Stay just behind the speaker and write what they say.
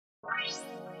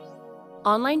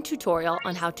Online tutorial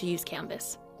on how to use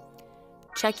Canvas.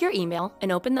 Check your email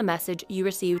and open the message you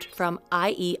received from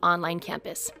IE Online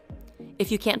Campus.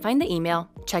 If you can't find the email,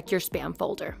 check your spam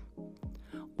folder.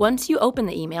 Once you open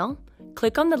the email,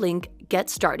 click on the link Get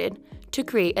Started to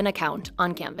create an account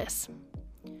on Canvas.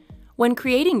 When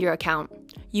creating your account,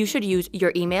 you should use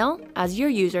your email as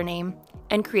your username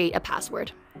and create a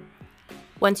password.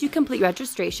 Once you complete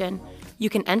registration, you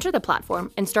can enter the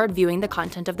platform and start viewing the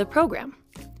content of the program.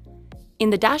 In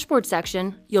the dashboard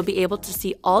section, you'll be able to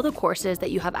see all the courses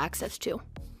that you have access to.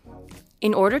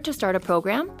 In order to start a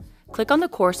program, click on the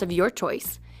course of your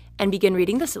choice and begin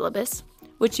reading the syllabus,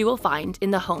 which you will find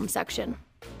in the Home section.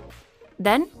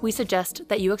 Then, we suggest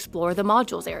that you explore the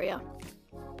Modules area.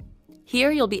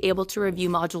 Here, you'll be able to review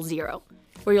Module 0,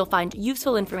 where you'll find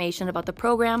useful information about the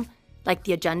program, like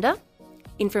the agenda,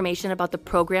 information about the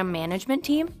program management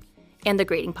team, and the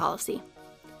grading policy.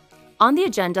 On the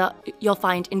agenda, you'll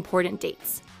find important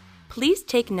dates. Please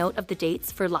take note of the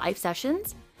dates for live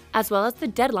sessions, as well as the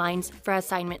deadlines for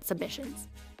assignment submissions.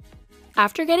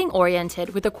 After getting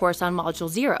oriented with the course on Module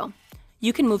 0,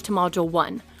 you can move to Module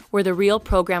 1, where the real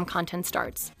program content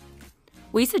starts.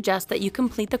 We suggest that you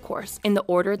complete the course in the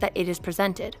order that it is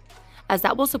presented, as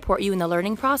that will support you in the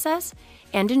learning process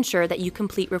and ensure that you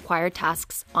complete required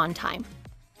tasks on time.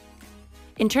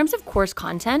 In terms of course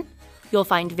content, you'll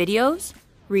find videos,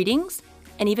 readings,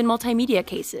 and even multimedia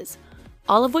cases,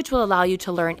 all of which will allow you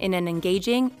to learn in an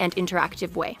engaging and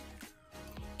interactive way.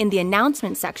 In the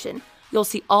announcements section, you'll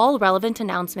see all relevant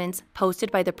announcements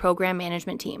posted by the program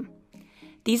management team.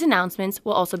 These announcements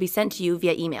will also be sent to you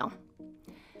via email.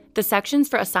 The sections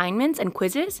for assignments and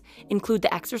quizzes include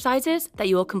the exercises that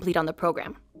you will complete on the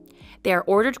program. They are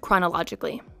ordered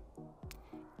chronologically.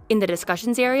 In the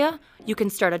discussions area, you can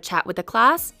start a chat with the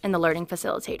class and the learning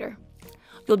facilitator.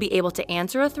 You'll be able to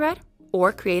answer a thread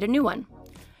or create a new one.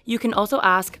 You can also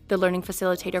ask the learning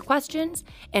facilitator questions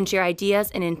and share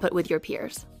ideas and input with your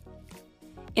peers.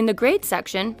 In the grades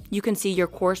section, you can see your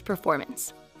course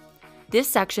performance. This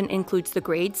section includes the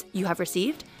grades you have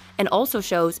received and also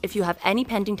shows if you have any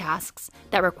pending tasks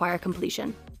that require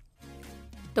completion.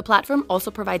 The platform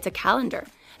also provides a calendar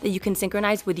that you can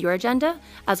synchronize with your agenda,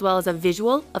 as well as a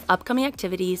visual of upcoming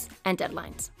activities and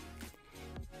deadlines.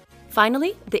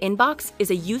 Finally, the inbox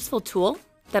is a useful tool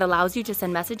that allows you to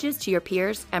send messages to your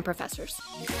peers and professors.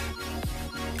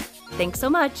 Thanks so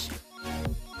much!